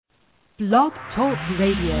Blog Talk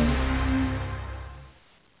Radio.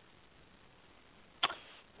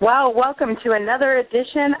 Well, welcome to another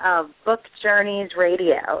edition of Book Journeys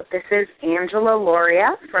Radio. This is Angela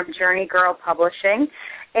Lauria from Journey Girl Publishing,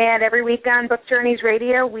 and every week on Book Journeys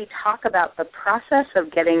Radio, we talk about the process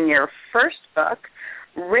of getting your first book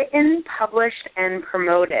written, published, and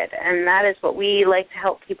promoted, and that is what we like to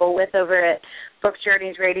help people with over at Book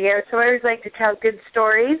Journeys Radio. So I always like to tell good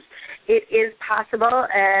stories. It is possible,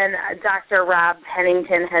 and Dr. Rob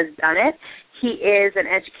Pennington has done it. He is an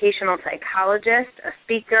educational psychologist, a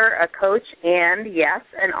speaker, a coach, and, yes,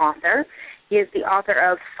 an author. He is the author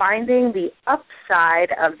of Finding the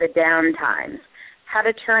Upside of the Downtimes, How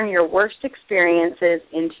to Turn Your Worst Experiences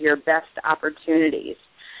into Your Best Opportunities.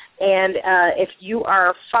 And if you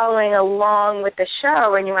are following along with the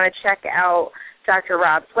show and you want to check out Dr.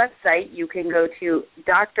 Rob's website, you can go to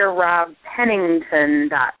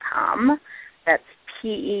drrobpennington.com. That's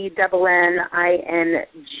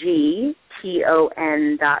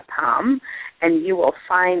PENNINGTON.com. And you will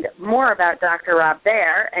find more about Dr. Rob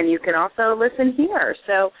there, and you can also listen here.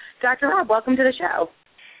 So, Dr. Rob, welcome to the show.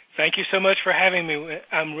 Thank you so much for having me.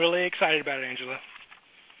 I'm really excited about it, Angela.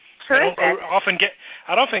 Terrific.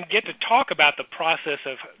 I don't often get to talk about the process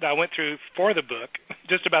that I went through for the book,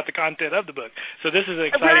 just about the content of the book. So this is an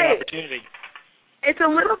exciting opportunity. It's a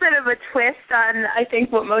little bit of a twist on, I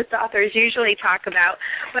think, what most authors usually talk about.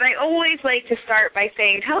 But I always like to start by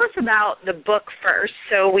saying, tell us about the book first,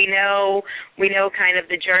 so we know kind of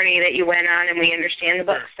the journey that you went on and we understand the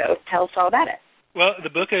book. So tell us all about it. Well,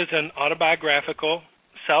 the book is an autobiographical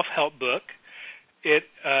self-help book. It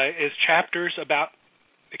is chapters about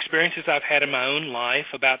experiences I've had in my own life,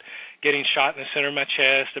 about getting shot in the center of my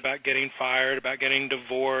chest, about getting fired, about getting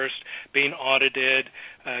divorced, being audited,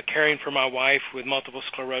 caring for my wife with multiple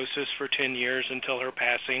sclerosis for 10 years until her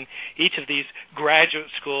passing. Each of these graduate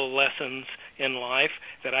school lessons in life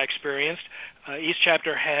that I experienced, each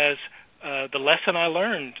chapter has the lesson I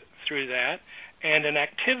learned through that and an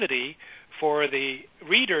activity for the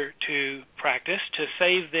reader to practice to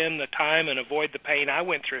save them the time and avoid the pain I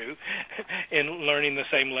went through in learning the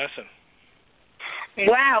same lesson.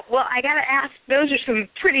 Wow. Well, I got to ask, those are some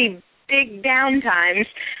pretty big downtimes.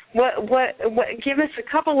 What? Give us a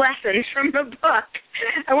couple lessons from the book.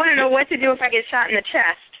 I want to know what to do if I get shot in the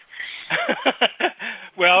chest.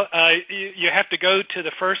 Well, you have to go to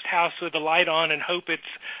the first house with the light on and hope it's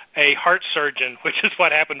a heart surgeon, which is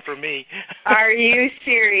what happened for me. Are you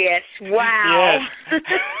serious? Wow. Yes.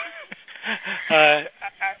 I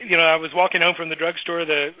was walking home from the drugstore.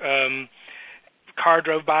 The car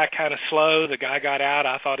drove by kind of slow. The guy got out.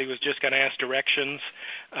 I thought he was just going to ask directions,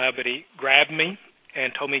 but he grabbed me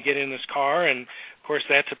and told me to get in his car. And, of course,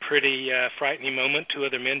 that's a pretty frightening moment. Two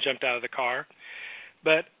other men jumped out of the car.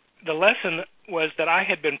 But the lesson was that I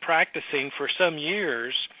had been practicing for some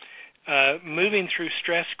years moving through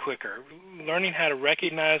stress quicker, learning how to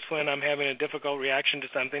recognize when I'm having a difficult reaction to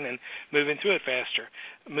something and moving through it faster,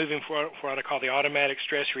 moving for what I call the automatic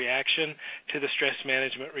stress reaction to the stress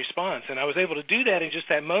management response. And I was able to do that in just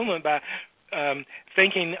that moment by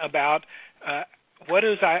thinking about what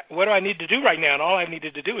do I need to do right now? And all I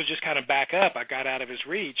needed to do was just kind of back up. I got out of his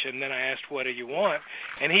reach, and then I asked, what do you want?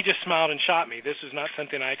 And he just smiled and shot me. This was not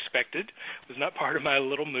something I expected. It was not part of my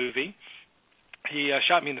little movie. He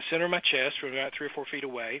shot me in the center of my chest from about 3 or 4 feet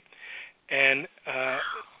away, and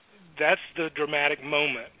that's the dramatic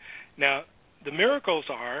moment. Now, the miracles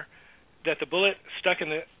are that the bullet stuck in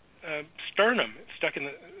the sternum, stuck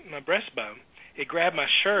in my breastbone. It grabbed my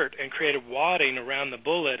shirt and created wadding around the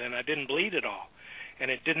bullet, and I didn't bleed at all. And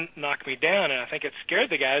it didn't knock me down, and I think it scared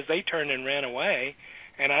the guys. They turned and ran away,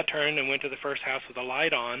 and I turned and went to the first house with the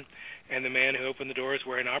light on, and the man who opened the door was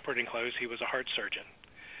wearing operating clothes. He was a heart surgeon.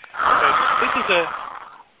 So this is a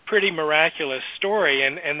pretty miraculous story,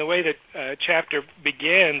 and the way the chapter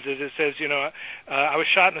begins is it says, I was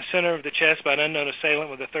shot in the center of the chest by an unknown assailant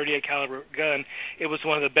with a .38 caliber gun. It was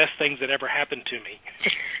one of the best things that ever happened to me.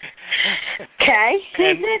 Okay.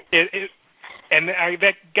 And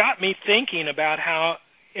that got me thinking about how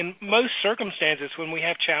in most circumstances when we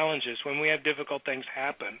have challenges, when we have difficult things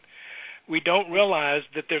happen, we don't realize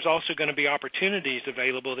that there's also going to be opportunities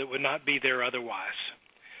available that would not be there otherwise.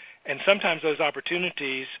 And sometimes those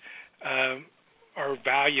opportunities are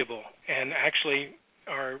valuable and actually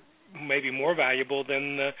are maybe more valuable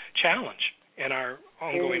than the challenge in our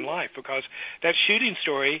ongoing life, because that shooting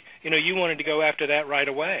story, you wanted to go after that right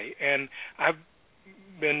away. And I've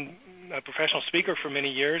been a professional speaker for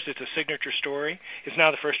many years. It's a signature story. It's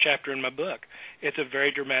now the first chapter in my book. It's a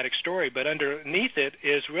very dramatic story, but underneath it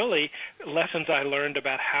is really lessons I learned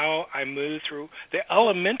about how I move through the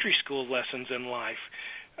elementary school lessons in life.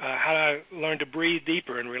 how do I learn to breathe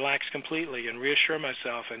deeper and relax completely and reassure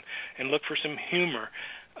myself and look for some humor,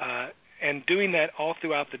 and doing that all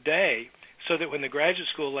throughout the day so that when the graduate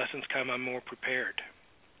school lessons come, I'm more prepared.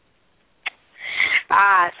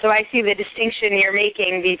 So I see the distinction you're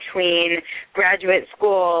making between graduate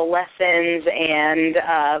school lessons and,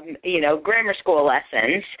 grammar school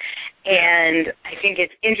lessons. And I think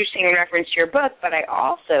it's interesting in reference to your book, but I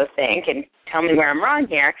also think, and tell me where I'm wrong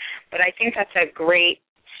here, but I think that's a great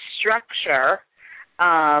structure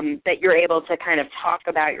that you're able to kind of talk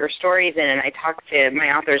about your stories in. And I talk to my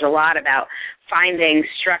authors a lot about finding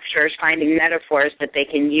structures, finding metaphors that they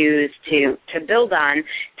can use to build on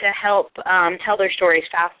to help tell their stories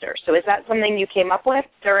faster. So is that something you came up with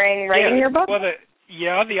during writing your book? Well,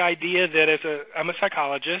 the idea that I'm a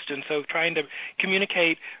psychologist, and so trying to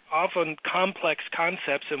communicate often complex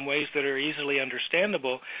concepts in ways that are easily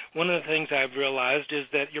understandable, one of the things I've realized is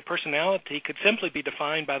that your personality could simply be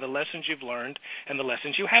defined by the lessons you've learned and the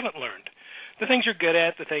lessons you haven't learned, the things you're good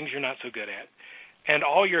at, the things you're not so good at. And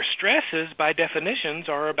all your stresses, by definitions,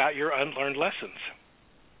 are about your unlearned lessons.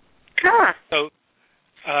 So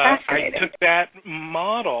I took that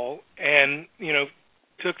model and,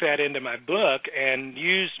 took that into my book and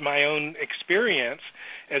used my own experience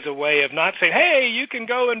as a way of not saying, hey, you can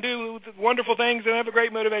go and do wonderful things and have a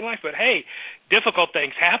great motivating life, but hey, difficult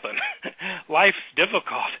things happen. Life's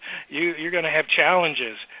difficult. You're going to have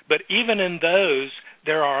challenges. But even in those,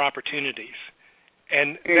 there are opportunities.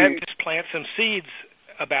 And that just plants some seeds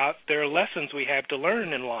about there are lessons we have to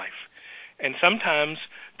learn in life. And sometimes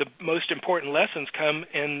the most important lessons come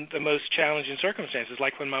in the most challenging circumstances,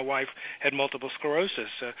 like when my wife had multiple sclerosis.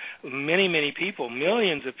 Many, many people,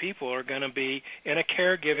 millions of people are going to be in a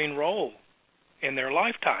caregiving role in their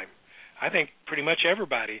lifetime. I think pretty much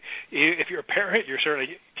everybody. If you're a parent, you're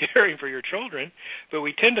certainly caring for your children, but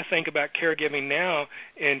we tend to think about caregiving now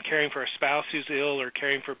in caring for a spouse who's ill or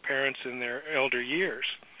caring for parents in their elder years.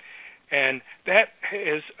 And that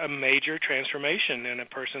is a major transformation in a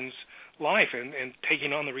person's life and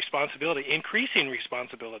taking on the responsibility, increasing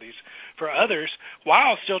responsibilities for others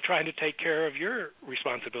while still trying to take care of your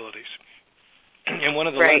responsibilities. And one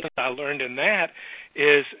of the lessons I learned in that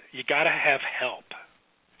is you got to have help.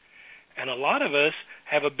 And a lot of us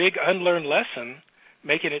have a big unlearned lesson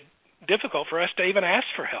making it difficult for us to even ask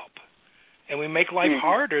for help. And we make life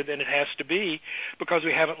harder than it has to be because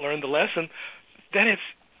we haven't learned the lesson that it's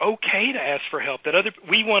okay to ask for help, that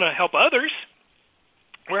we want to help others.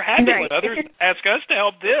 We're happy when others ask us to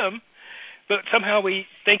help them, but somehow we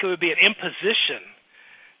think it would be an imposition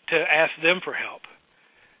to ask them for help.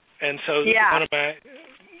 And so one of my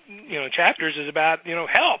chapters is about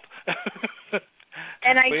help.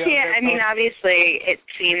 And obviously it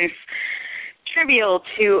seems trivial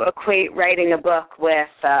to equate writing a book with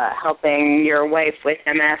helping your wife with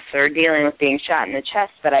MS or dealing with being shot in the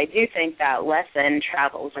chest, but I do think that lesson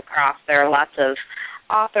travels across. There are lots of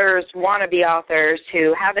authors, wannabe authors,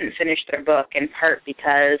 who haven't finished their book in part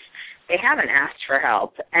because they haven't asked for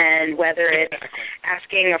help. And whether it's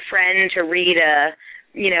asking a friend to read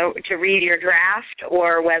to read your draft,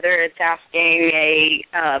 or whether it's asking a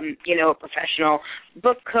professional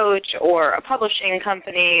book coach or a publishing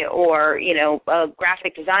company or, a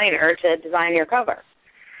graphic designer to design your cover.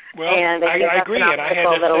 Well, and I agree, and I had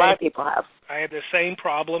a lot of people have. I had the same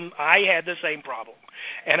problem.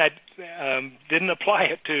 And I didn't apply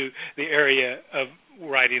it to the area of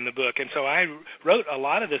writing the book. And so I wrote a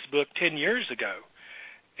lot of this book 10 years ago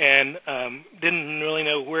and didn't really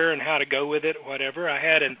know where and how to go with it, whatever. I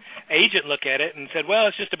had an agent look at it and said, well,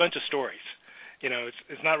 it's just a bunch of stories.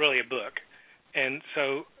 It's not really a book. And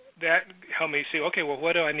so that helped me see, okay, well,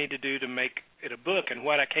 what do I need to do to make it a book? And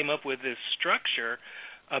what I came up with is structure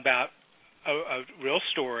about a real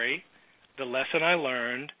story, the lesson I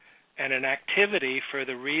learned, and an activity for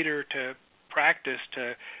the reader to practice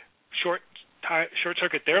to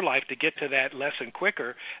short-circuit their life to get to that lesson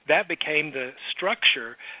quicker. That became the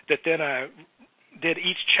structure that then I did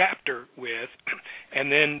each chapter with,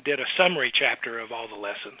 and then did a summary chapter of all the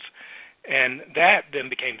lessons. And that then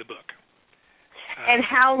became the book. And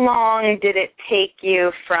how long did it take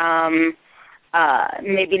you from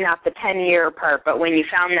maybe not the 10-year part, but when you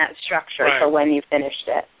found that structure to when you finished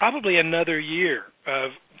it? Probably another year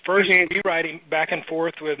of first rewriting back and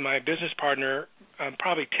forth with my business partner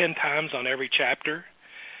probably 10 times on every chapter.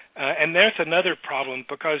 And there's another problem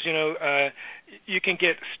because, you can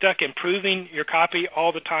get stuck improving your copy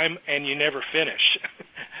all the time and you never finish.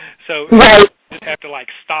 So just have to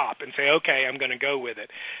stop and say, okay, I'm going to go with it.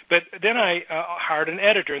 But then I hired an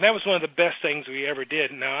editor, and that was one of the best things we ever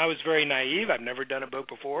did. Now, I was very naive. I've never done a book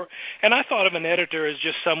before, and I thought of an editor as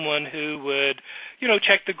just someone who would,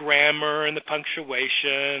 check the grammar and the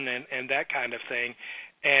punctuation and that kind of thing.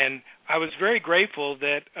 And I was very grateful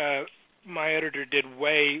that my editor did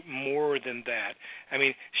way more than that. I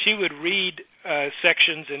mean, she would read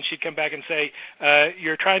sections, and she'd come back and say,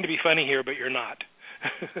 you're trying to be funny here, but you're not.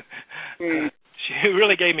 She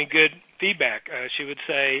really gave me good feedback. She would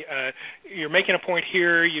say, you're making a point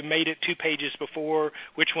here, you made it 2 pages before,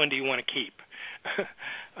 which one do you want to keep?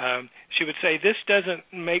 She would say, this doesn't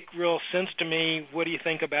make real sense to me, what do you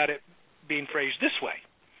think about it being phrased this way?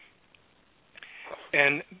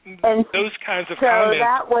 And those kinds of comments. So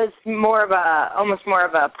that was almost more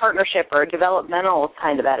of a partnership or a developmental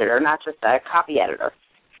kind of editor, not just a copy editor.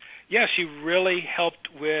 Yeah, she really helped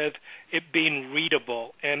with it being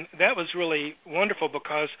readable, and that was really wonderful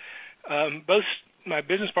because both my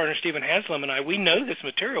business partner, Stephen Haslam, and I, we know this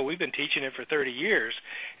material. We've been teaching it for 30 years,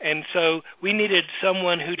 and so we needed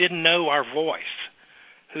someone who didn't know our voice,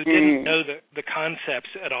 who didn't know the concepts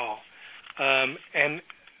at all,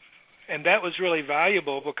 and that was really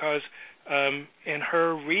valuable because in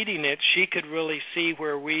her reading it, she could really see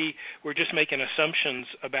where we were just making assumptions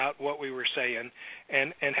about what we were saying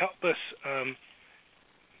and help us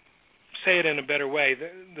say it in a better way.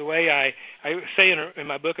 The way I say in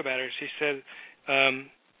my book about her, she said,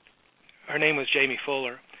 her name was Jamie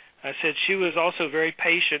Fuller. I said she was also very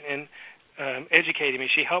patient in educating me.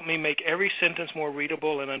 She helped me make every sentence more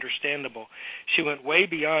readable and understandable. She went way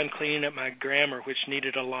beyond cleaning up my grammar, which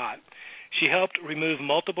needed a lot. She helped remove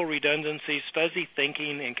multiple redundancies, fuzzy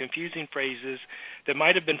thinking, and confusing phrases that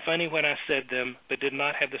might have been funny when I said them, but did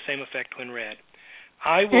not have the same effect when read.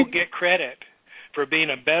 I will get credit for being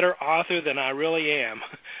a better author than I really am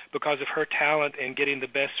because of her talent in getting the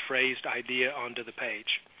best phrased idea onto the page.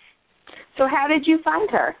 So how did you find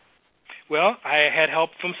her? Well, I had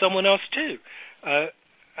help from someone else, too. I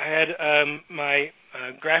had my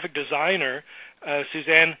graphic designer,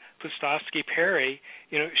 Suzanne Pustovsky-Perry.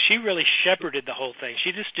 She really shepherded the whole thing.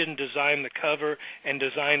 She just didn't design the cover and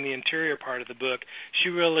design the interior part of the book. She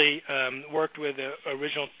really worked with the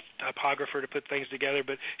original typographer to put things together,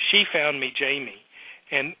 but she found me Jamie.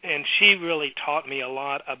 And she really taught me a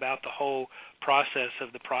lot about the whole process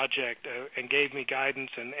of the project and gave me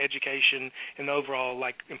guidance and education and the overall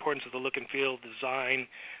importance of the look and feel design,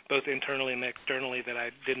 both internally and externally, that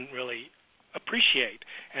I didn't really appreciate.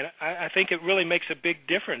 And I think it really makes a big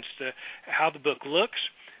difference to how the book looks,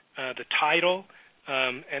 the title,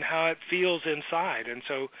 and how it feels inside. And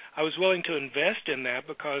so I was willing to invest in that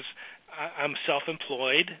because I'm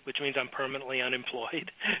self-employed, which means I'm permanently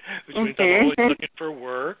unemployed, which means I'm always looking for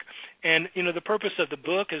work. And, the purpose of the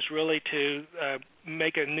book is really to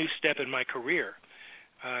make a new step in my career.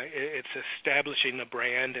 It's establishing the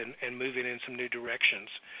brand and moving in some new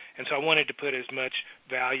directions. And so I wanted to put as much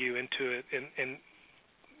value into it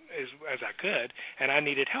as I could, and I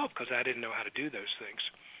needed help because I didn't know how to do those things.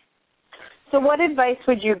 So what advice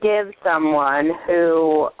would you give someone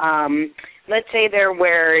who, let's say they're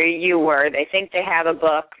where you were, they think they have a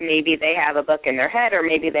book, maybe they have a book in their head, or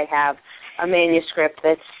maybe they have a manuscript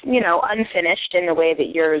that's, unfinished in the way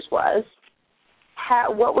that yours was.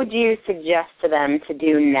 What would you suggest to them to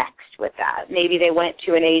do next with that? Maybe they went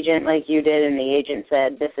to an agent like you did, and the agent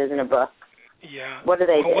said, this isn't a book. Yeah. What do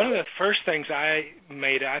they do? One of the first things I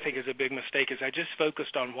think is a big mistake, is I just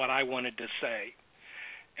focused on what I wanted to say.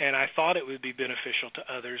 And I thought it would be beneficial to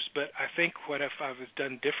others, but I think what if I was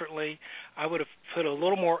done differently, I would have put a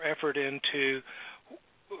little more effort into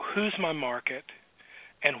who's my market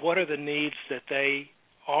and what are the needs that they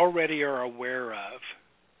already are aware of,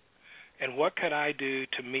 and what could I do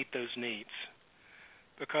to meet those needs?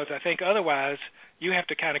 Because I think otherwise you have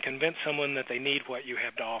to kind of convince someone that they need what you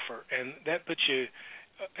have to offer, and that puts you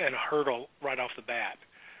in a hurdle right off the bat.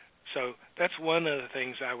 So that's one of the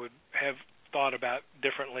things I would have thought about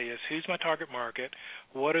differently, is who's my target market,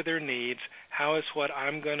 what are their needs, how is what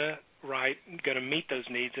I'm going to write going to meet those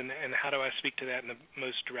needs, and how do I speak to that in the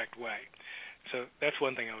most direct way. So that's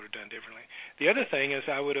one thing I would have done differently. The other thing is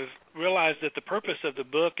I would have realized that the purpose of the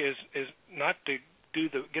book is not to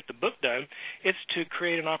get the book done. It's to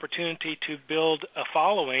create an opportunity to build a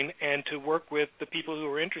following and to work with the people who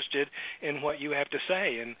are interested in what you have to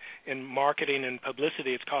say. And in marketing and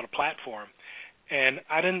publicity, it's called a platform. And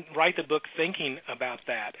I didn't write the book thinking about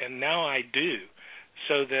that, and now I do,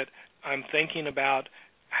 so that I'm thinking about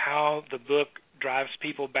how the book drives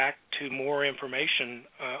people back to more information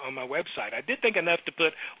on my website. I did think enough to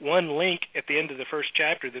put one link at the end of the first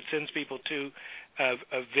chapter that sends people to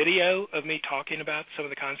a video of me talking about some of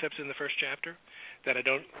the concepts in the first chapter that I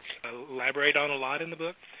don't elaborate on a lot in the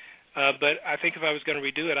book. But I think if I was going to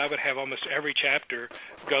redo it, I would have almost every chapter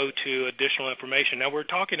go to additional information. Now, we're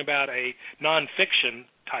talking about a nonfiction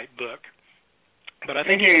type book, but I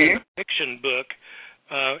think in a fiction book,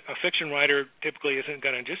 a fiction writer typically isn't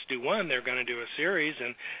going to just do one. They're going to do a series,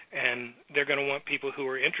 and they're going to want people who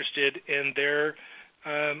are interested in their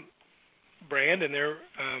brand and their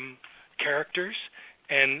characters,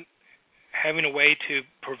 and having a way to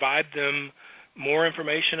provide them more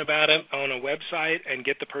information about it on a website and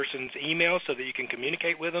get the person's email so that you can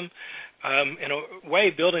communicate with them. In a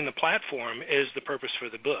way, building the platform is the purpose for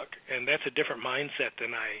the book, and that's a different mindset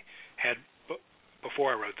than I had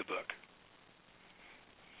before I wrote the book.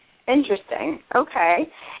 Interesting. Okay.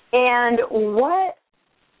 And what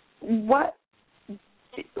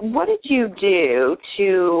did you do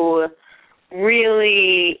to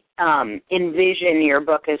really envision your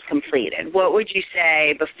book as completed? What would you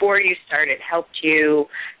say before you started helped you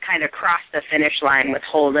kind of cross the finish line with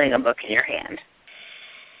holding a book in your hand?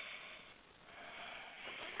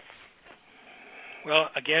 Well,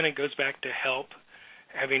 again, it goes back to help.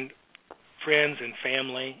 Having friends and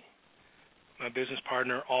family, my business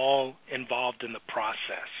partner, all involved in the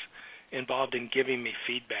process, involved in giving me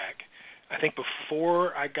feedback. I think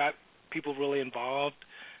before I got people really involved,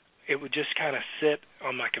 it would just kind of sit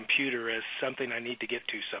on my computer as something I need to get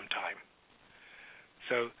to sometime.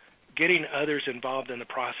 So getting others involved in the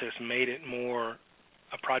process made it more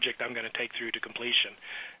a project I'm going to take through to completion.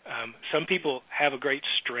 Some people have a great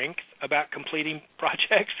strength about completing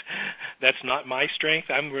projects. That's not my strength.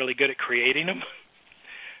 I'm really good at creating them.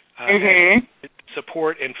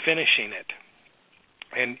 Support in finishing it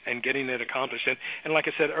and getting it accomplished. And like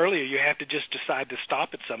I said earlier, you have to just decide to stop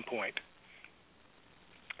at some point.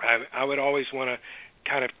 I would always want to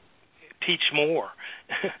kind of teach more,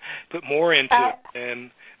 put more into it. And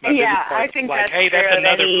my business partner I think like, that's hey, that's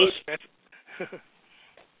another book. That's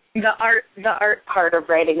the art part of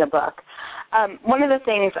writing a book. One of the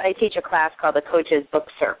things, I teach a class called the Coach's Book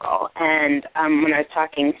Circle, and when I was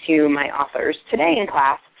talking to my authors today in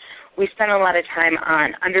class, we spent a lot of time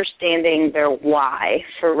on understanding their why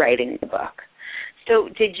for writing the book. So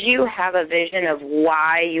did you have a vision of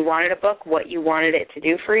why you wanted a book, what you wanted it to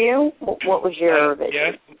do for you? What was your vision?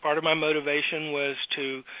 Yes, part of my motivation was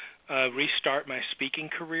to restart my speaking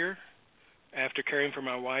career. After caring for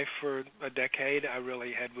my wife for a decade, I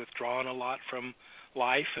really had withdrawn a lot from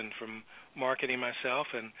life and from marketing myself,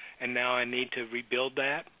 and now I need to rebuild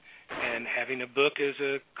that. And having a book is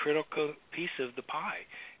a critical piece of the pie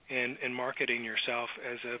in marketing yourself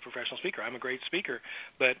as a professional speaker. I'm a great speaker,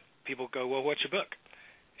 but people go, well, what's your book?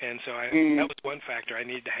 And so that was one factor. I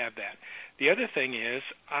needed to have that. The other thing is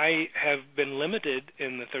I have been limited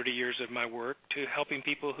in the 30 years of my work to helping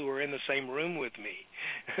people who are in the same room with me,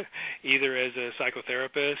 either as a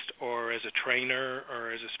psychotherapist or as a trainer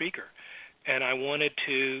or as a speaker. And I wanted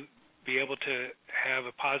to be able to have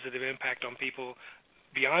a positive impact on people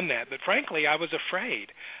beyond that. But frankly, I was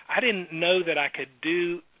afraid. I didn't know that I could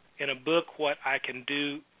do in a book what I can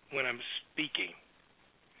do when I'm speaking.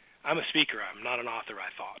 I'm a speaker. I'm not an author,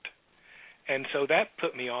 I thought. And so that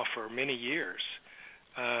put me off for many years.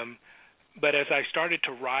 But as I started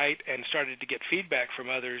to write and started to get feedback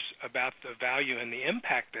from others about the value and the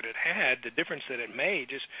impact that it had, the difference that it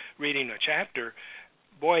made, just reading a chapter,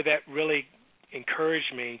 boy, that really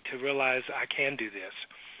encouraged me to realize I can do this.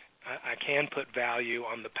 I can put value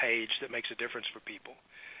on the page that makes a difference for people.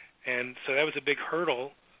 And so that was a big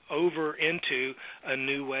hurdle over into a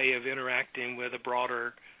new way of interacting with a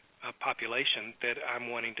broader population that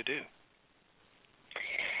I'm wanting to do.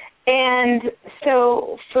 And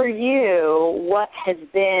so for you, what has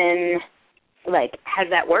been, has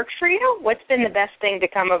that worked for you? What's been the best thing to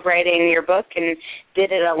come of writing your book, and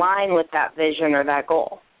did it align with that vision or that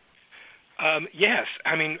goal? Yes.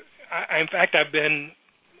 I mean, in fact, I've been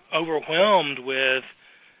overwhelmed with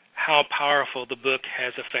how powerful the book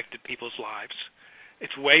has affected people's lives.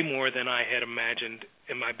 It's way more than I had imagined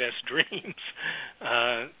in my best dreams.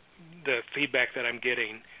 The feedback that I'm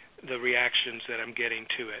getting, the reactions that I'm getting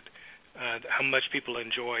to it, how much people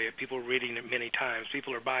enjoy it, people reading it many times,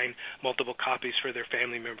 people are buying multiple copies for their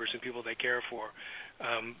family members and people they care for.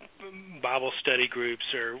 Bible study groups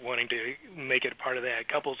are wanting to make it a part of that.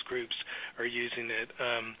 Couples groups are using it.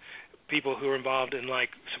 People who are involved in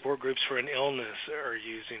support groups for an illness are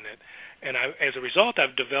using it. And as a result,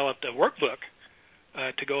 I've developed a workbook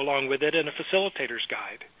to go along with it and a facilitator's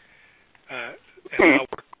guide. And I'll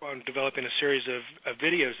work on developing a series of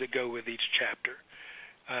videos that go with each chapter.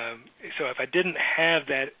 So if I didn't have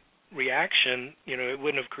that reaction, it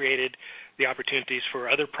wouldn't have created the opportunities for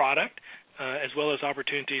other product as well as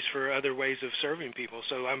opportunities for other ways of serving people.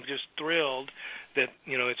 So I'm just thrilled that,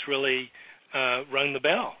 it's really rung the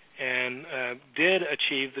bell and did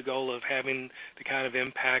achieve the goal of having the kind of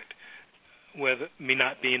impact with me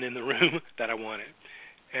not being in the room that I wanted.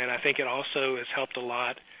 And I think it also has helped a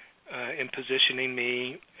lot in positioning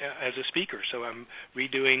me as a speaker. So I'm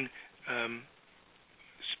redoing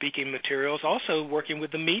speaking materials, also working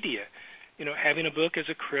with the media. Having a book is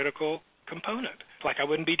a critical component. Like I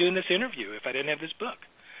wouldn't be doing this interview if I didn't have this book.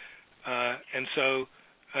 And so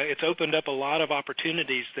it's opened up a lot of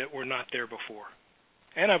opportunities that were not there before.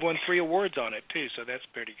 And I've won 3 awards on it, too, so that's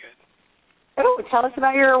pretty good. Oh, tell us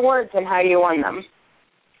about your awards and how you won them.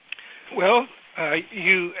 Well,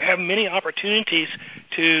 you have many opportunities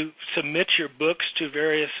to submit your books to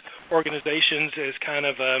various organizations as kind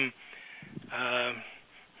of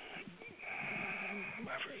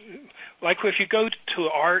like if you go to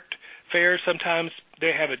art fairs, sometimes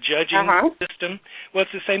they have a judging system. Well,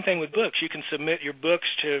 it's the same thing with books. You can submit your books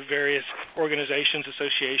to various organizations,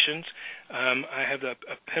 associations. I have a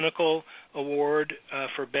Pinnacle Award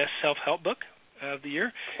for Best Self-Help Book of the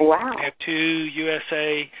Year. Wow. I have 2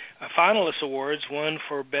 USA Finalist Awards, one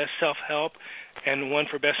for Best Self-Help and one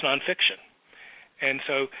for Best Nonfiction. And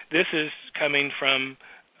so this is coming from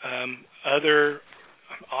other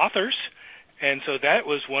authors, and so that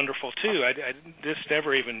was wonderful, too. I just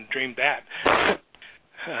never even dreamed that.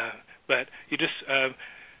 But you just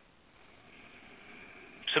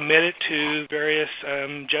submit it to various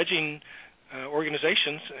judging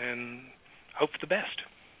organizations and hope for the best.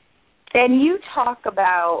 And you talk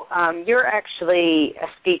about, you're actually a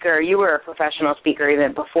speaker. You were a professional speaker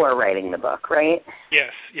even before writing the book, right?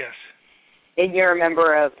 Yes. And you're a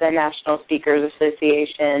member of the National Speakers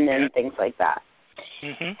Association and things like that.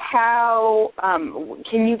 Mm-hmm. How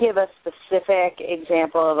can you give a specific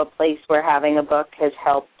example of a place where having a book has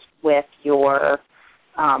helped with your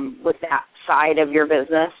with that side of your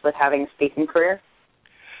business, with having a speaking career?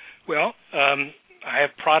 Well, I have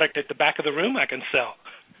product at the back of the room I can sell.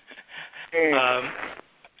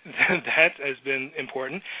 That has been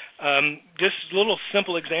important. Just little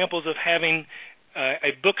simple examples of having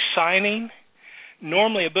a book signing.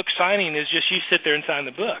 Normally a book signing is just you sit there and sign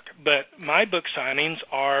the book, but my book signings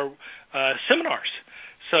are seminars.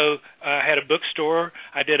 So I had a bookstore.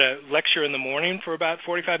 I did a lecture in the morning for about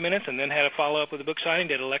 45 minutes and then had a follow-up with a book signing,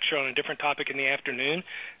 did a lecture on a different topic in the afternoon,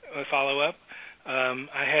 a follow-up.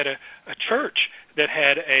 I had a church that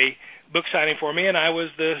had a book signing for me, and I was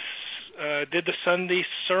did the Sunday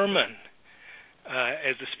sermon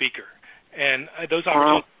as a speaker. And those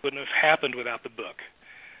opportunities wouldn't have happened without the book.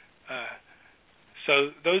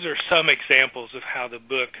 So those are some examples of how the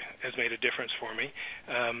book has made a difference for me.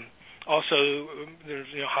 Also, there's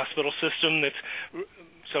a hospital system that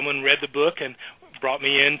someone read the book and brought me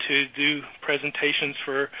in to do presentations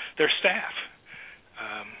for their staff.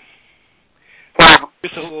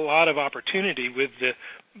 There's a lot of opportunity with the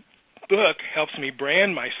book. Helps me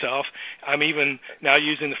brand myself. I'm even now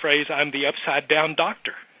using the phrase, I'm the upside-down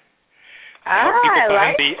doctor. I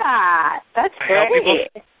like that. That's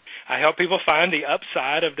great. I help people find the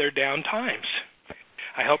upside of their down times.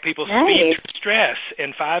 I help people speed through stress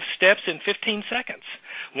in 5 steps in 15 seconds,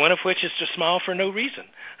 one of which is to smile for no reason.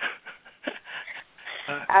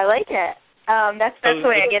 I like it. That's the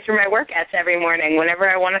way I get through my workouts every morning. Whenever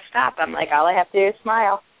I want to stop, I'm like, all I have to do is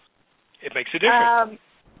smile. It makes a difference.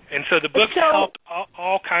 And so the books help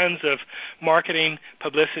all kinds of marketing,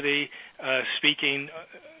 publicity, speaking.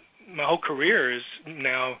 My whole career is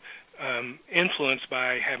now influenced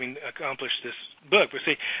by having accomplished this book. But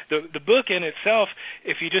see, the book in itself,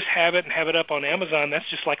 if you just have it and have it up on Amazon, that's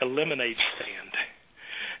just like a lemonade stand.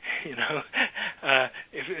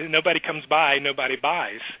 If nobody comes by, nobody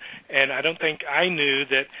buys. And I don't think I knew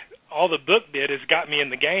that all the book did is got me in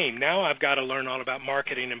the game. Now I've got to learn all about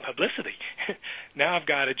marketing and publicity. Now I've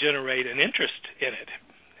got to generate an interest in it.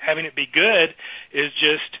 Having it be good is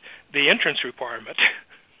just the entrance requirement.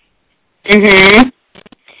 Mm-hmm.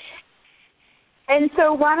 And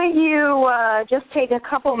so why don't you just take a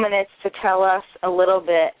couple minutes to tell us a little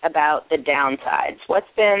bit about the downsides.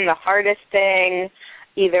 What's been the hardest thing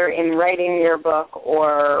either in writing your book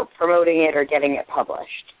or promoting it or getting it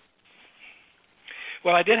published?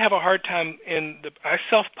 Well, I did have a hard time I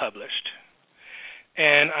self-published.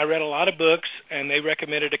 And I read a lot of books, and they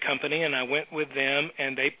recommended a company, and I went with them,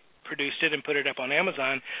 and they produced it and put it up on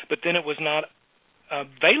Amazon, but then it was not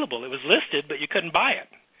available. It was listed, but you couldn't buy it.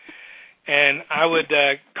 And I would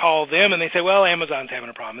call them, and they say, well, Amazon's having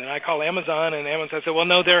a problem. And I call Amazon, and Amazon said, well,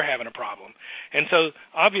 no, they're having a problem. And so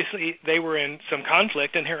obviously they were in some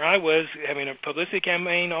conflict, and here I was having a publicity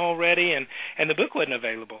campaign already, and the book wasn't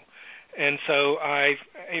available. And so I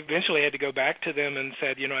eventually had to go back to them and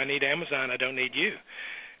said, I need Amazon, I don't need you.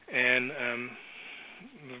 And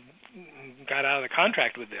got out of the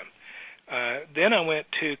contract with them. Then I went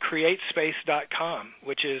to createspace.com,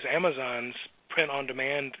 which is Amazon's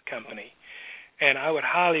print-on-demand company. And I would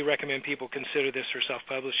highly recommend people consider this for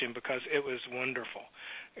self-publishing because it was wonderful.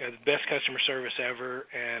 The best customer service ever,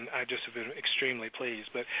 and I just have been extremely pleased.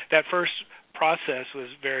 But that first process was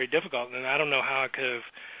very difficult, and I don't know how I could have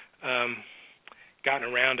gotten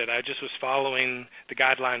around it. I just was following the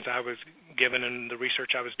guidelines I was given and the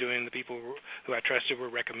research I was doing, the people who I trusted were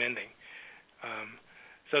recommending.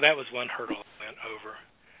 So that was one hurdle I went over.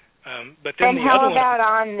 But then and how about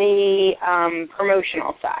on the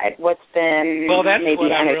promotional side? What's been maybe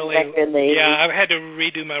unexpectedly? I had to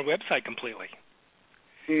redo my website completely.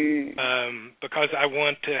 Because I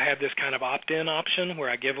want to have this kind of opt-in option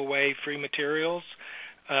where I give away free materials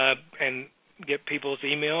and get people's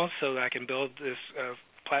emails so that I can build this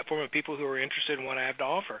platform of people who are interested in what I have to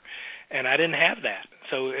offer. And I didn't have that.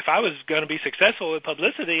 So if I was going to be successful with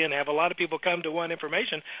publicity and have a lot of people come to want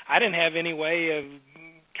information, I didn't have any way of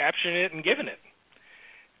capturing it and giving it.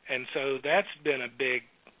 And so that's been a big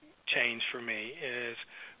change for me, is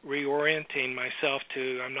reorienting myself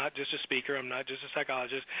to, I'm not just a speaker, I'm not just a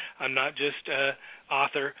psychologist, I'm not just an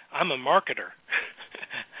author, I'm a marketer.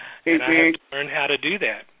 And I have to learn how to do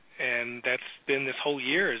that. And that's been, this whole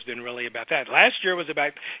year has been really about that. Last year was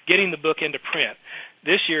about getting the book into print.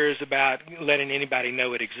 This year is about letting anybody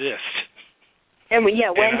know it exists. And when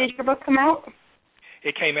did your book come out?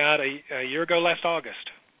 It came out a year ago, last August.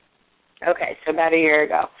 Okay, so about a year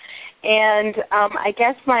ago. And I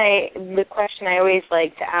guess the question I always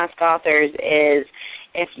like to ask authors is,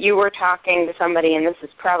 if you were talking to somebody, and this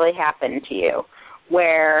has probably happened to you,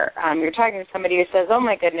 where you're talking to somebody who says, oh,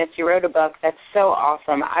 my goodness, you wrote a book. That's so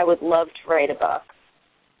awesome. I would love to write a book.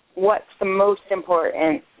 What's the most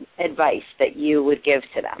important advice that you would give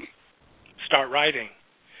to them? Start writing.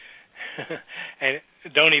 And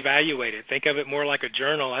don't evaluate it. Think of it more like a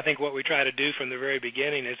journal. I think what we try to do from the very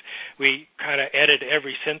beginning is we kind of edit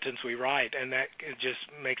every sentence we write, and that just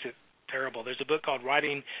makes it terrible. There's a book called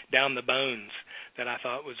Writing Down the Bones that I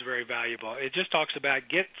thought was very valuable. It just talks about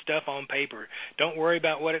get stuff on paper. Don't worry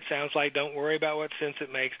about what it sounds like. Don't worry about what sense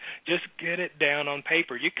it makes. Just get it down on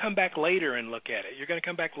paper. You come back later and look at it. You're going to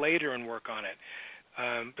come back later and work on it.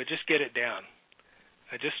 But just get it down.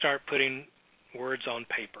 Just start putting words on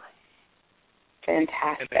paper.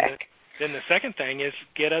 Fantastic. And then the second thing is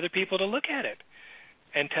get other people to look at it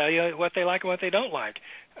and tell you what they like and what they don't like.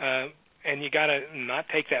 And you got to not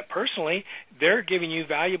take that personally. They're giving you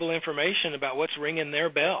valuable information about what's ringing their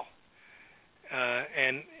bell.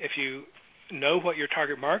 And if you know what your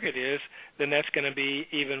target market is, then that's going to be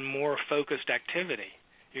even more focused activity.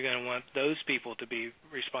 You're going to want those people to be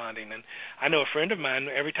responding. And I know a friend of mine,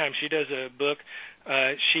 every time she does a book,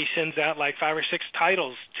 she sends out like 5 or 6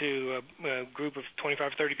 titles to a group of 25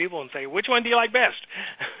 or 30 people and say, which one do you like best?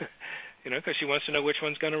 Because she wants to know which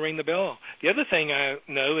one's going to ring the bell. The other thing I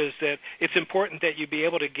know is that it's important that you be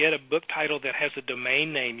able to get a book title that has a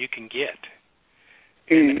domain name you can get.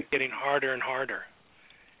 And it's getting harder and harder.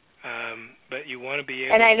 But you want to be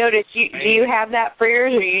able to... And I noticed, do you have that for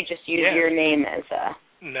yours, or you just use your name as a...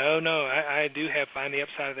 No, I do have Find the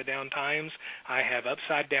Upside of the Down Times. I have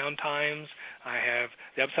Upside Down Times. I have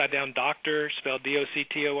the Upside Down Doctor, spelled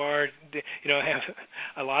D-O-C-T-O-R. I have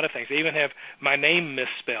a lot of things. I even have my name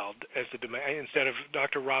misspelled as the domain. Instead of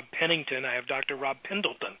Dr. Rob Pennington, I have Dr. Rob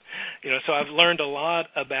Pendleton. So I've learned a lot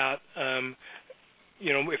about,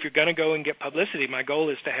 if you're going to go and get publicity, my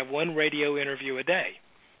goal is to have one radio interview a day.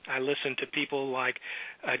 I listen to people like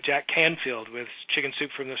Jack Canfield with Chicken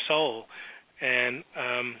Soup from the Soul, and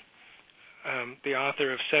the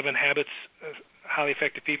author of 7 Habits of Highly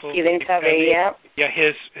Effective People. Stephen Covey, yeah. Yeah,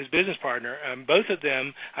 his business partner. Both of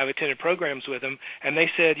them, I've attended programs with them, and they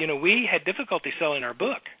said, we had difficulty selling our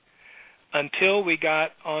book until we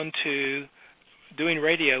got onto doing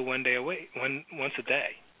radio one day a week, once a day,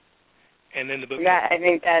 and then the book.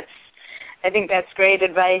 I think that's great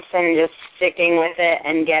advice, and just sticking with it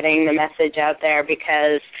and getting the message out there,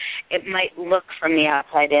 because it might look from the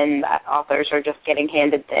outside in that authors are just getting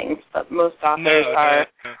handed things, but most authors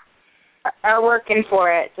are working for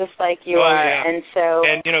it, just like you are. Yeah. And so,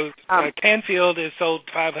 Canfield has sold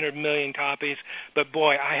 500 million copies, but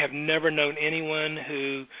boy, I have never known anyone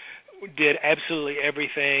who did absolutely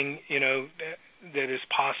everything that is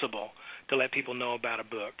possible to let people know about a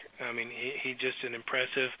book. I mean, he's just an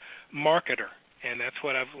impressive marketer, and that's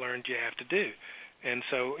what I've learned you have to do. And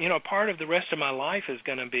so, part of the rest of my life is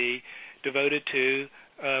going to be devoted to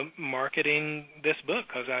marketing this book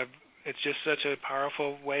because it's just such a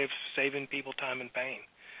powerful way of saving people time and pain.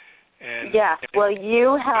 Well,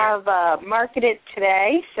 you have marketed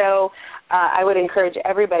today, so I would encourage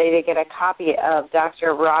everybody to get a copy of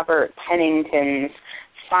Dr. Robert Pennington's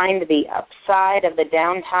Find the Upside of the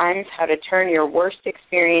Downtimes, How to Turn Your Worst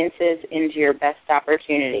Experiences into Your Best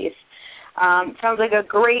Opportunities. Sounds like a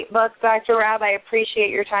great book, Dr. Rob. I appreciate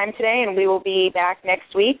your time today, and we will be back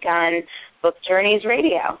next week on Book Journeys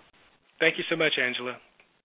Radio. Thank you so much, Angela.